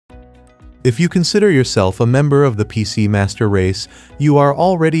If you consider yourself a member of the PC master race, you are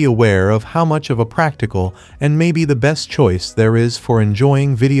already aware of how much of a practical and maybe the best choice there is for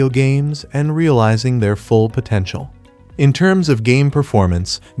enjoying video games and realizing their full potential. In terms of game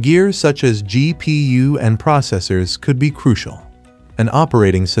performance, gears such as GPU and processors could be crucial. An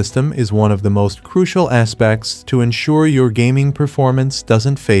operating system is one of the most crucial aspects to ensure your gaming performance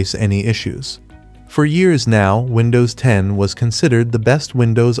doesn't face any issues. For years now, Windows 10 was considered the best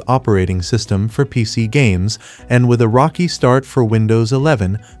Windows operating system for PC games, and with a rocky start for Windows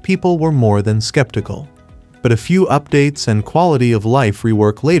 11, people were more than skeptical. But a few updates and quality of life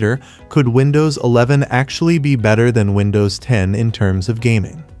rework later, could Windows 11 actually be better than Windows 10 in terms of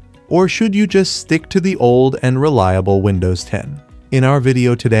gaming? Or should you just stick to the old and reliable Windows 10? In our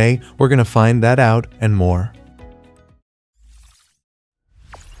video today, we're going to find that out and more.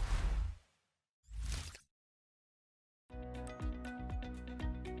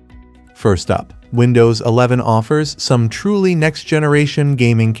 First up, Windows 11 offers some truly next-generation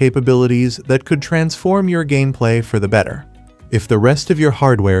gaming capabilities that could transform your gameplay for the better. If the rest of your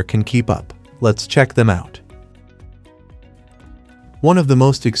hardware can keep up, let's check them out. One of the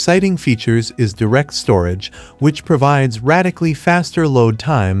most exciting features is direct storage, which provides radically faster load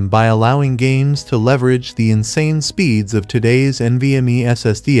time by allowing games to leverage the insane speeds of today's NVMe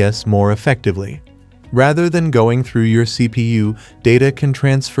SSDs more effectively. Rather than going through your CPU, data can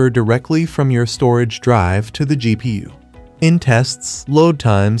transfer directly from your storage drive to the GPU. In tests, load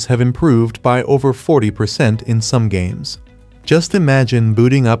times have improved by over 40% in some games. Just imagine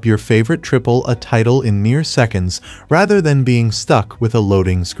booting up your favorite AAA title in mere seconds rather than being stuck with a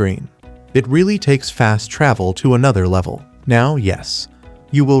loading screen. It really takes fast travel to another level. Now, yes,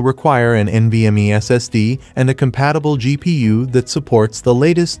 you will require an NVMe SSD and a compatible GPU that supports the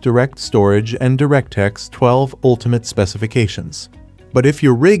latest direct storage and DirectX 12 Ultimate specifications. But if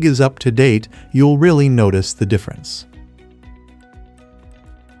your rig is up to date, you'll really notice the difference.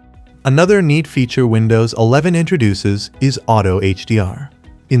 Another neat feature Windows 11 introduces is Auto HDR.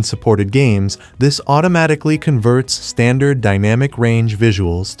 In supported games, this automatically converts standard dynamic range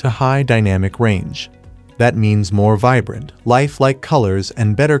visuals to high dynamic range. That means more vibrant, lifelike colors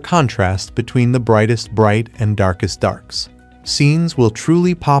and better contrast between the brightest bright and darkest darks. Scenes will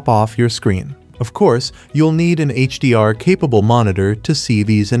truly pop off your screen. Of course, you'll need an HDR-capable monitor to see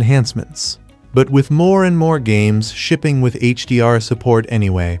these enhancements. But with more and more games shipping with HDR support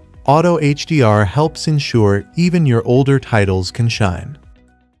anyway, Auto HDR helps ensure even your older titles can shine.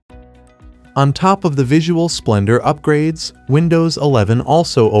 On top of the visual splendor upgrades, Windows 11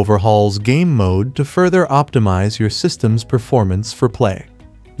 also overhauls Game Mode to further optimize your system's performance for play.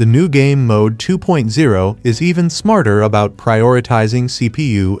 The new Game Mode 2.0 is even smarter about prioritizing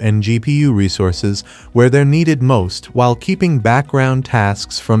CPU and GPU resources where they're needed most while keeping background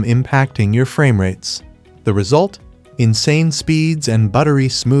tasks from impacting your frame rates. The result? Insane speeds and buttery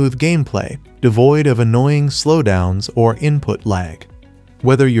smooth gameplay, devoid of annoying slowdowns or input lag.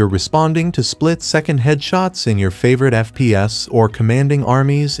 Whether you're responding to split-second headshots in your favorite FPS or commanding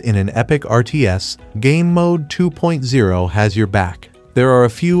armies in an epic RTS, Game Mode 2.0 has your back. There are a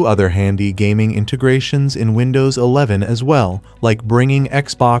few other handy gaming integrations in Windows 11 as well, like bringing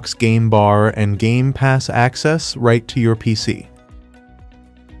Xbox Game Bar and Game Pass access right to your PC.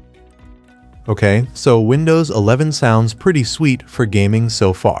 Okay, so Windows 11 sounds pretty sweet for gaming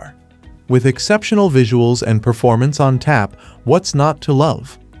so far. With exceptional visuals and performance on tap, what's not to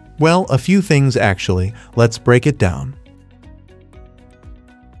love? Well, a few things actually. Let's break it down.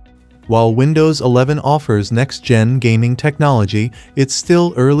 While Windows 11 offers next-gen gaming technology, it's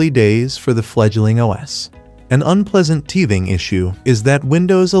still early days for the fledgling OS. An unpleasant teething issue is that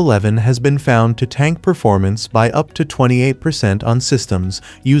Windows 11 has been found to tank performance by up to 28% on systems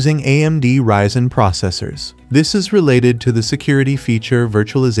using AMD Ryzen processors. This is related to the security feature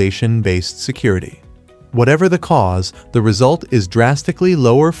virtualization-based security. Whatever the cause, the result is drastically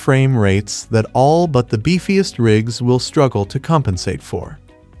lower frame rates that all but the beefiest rigs will struggle to compensate for.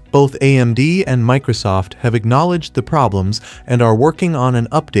 Both AMD and Microsoft have acknowledged the problems and are working on an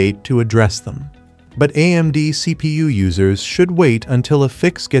update to address them. But AMD CPU users should wait until a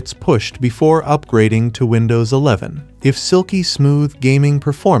fix gets pushed before upgrading to Windows 11, if silky smooth gaming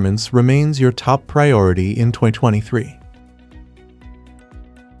performance remains your top priority in 2023.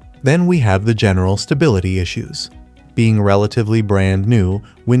 Then we have the general stability issues. Being relatively brand new,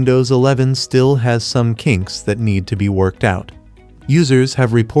 Windows 11 still has some kinks that need to be worked out. Users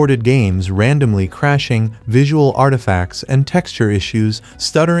have reported games randomly crashing, visual artifacts and texture issues,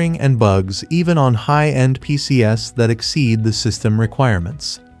 stuttering and bugs even on high-end PCs that exceed the system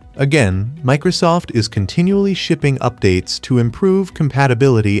requirements. Again, Microsoft is continually shipping updates to improve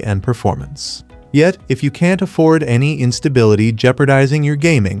compatibility and performance. Yet, if you can't afford any instability jeopardizing your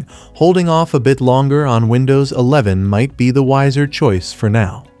gaming, holding off a bit longer on Windows 11 might be the wiser choice for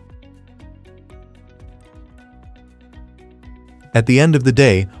now. At the end of the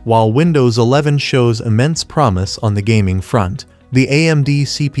day, while Windows 11 shows immense promise on the gaming front, the AMD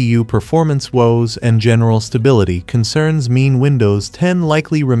CPU performance woes and general stability concerns mean Windows 10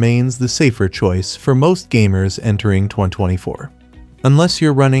 likely remains the safer choice for most gamers entering 2024. Unless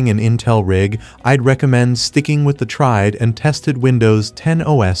you're running an Intel rig, I'd recommend sticking with the tried and tested Windows 10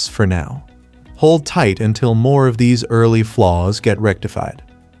 OS for now. Hold tight until more of these early flaws get rectified.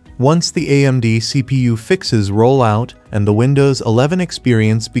 Once the AMD CPU fixes roll out and the Windows 11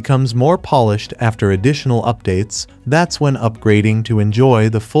 experience becomes more polished after additional updates, that's when upgrading to enjoy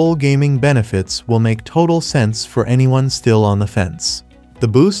the full gaming benefits will make total sense for anyone still on the fence. The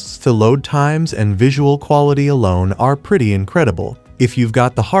boosts to load times and visual quality alone are pretty incredible if you've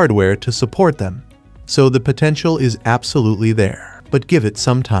got the hardware to support them. So the potential is absolutely there, but give it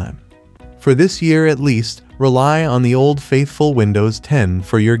some time. For this year at least, rely on the old faithful Windows 10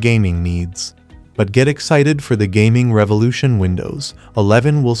 for your gaming needs. But get excited for the gaming revolution. Windows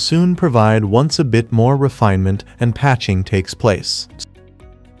 11 will soon provide once a bit more refinement and patching takes place.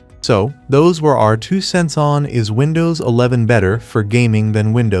 So, those were our 2 cents on is Windows 11 better for gaming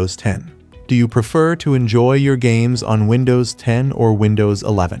than Windows 10? Do you prefer to enjoy your games on Windows 10 or Windows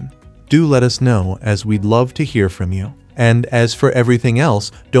 11? Do let us know, as we'd love to hear from you. And as for everything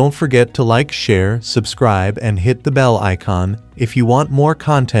else, don't forget to like, share, subscribe, and hit the bell icon if you want more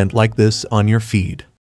content like this on your feed.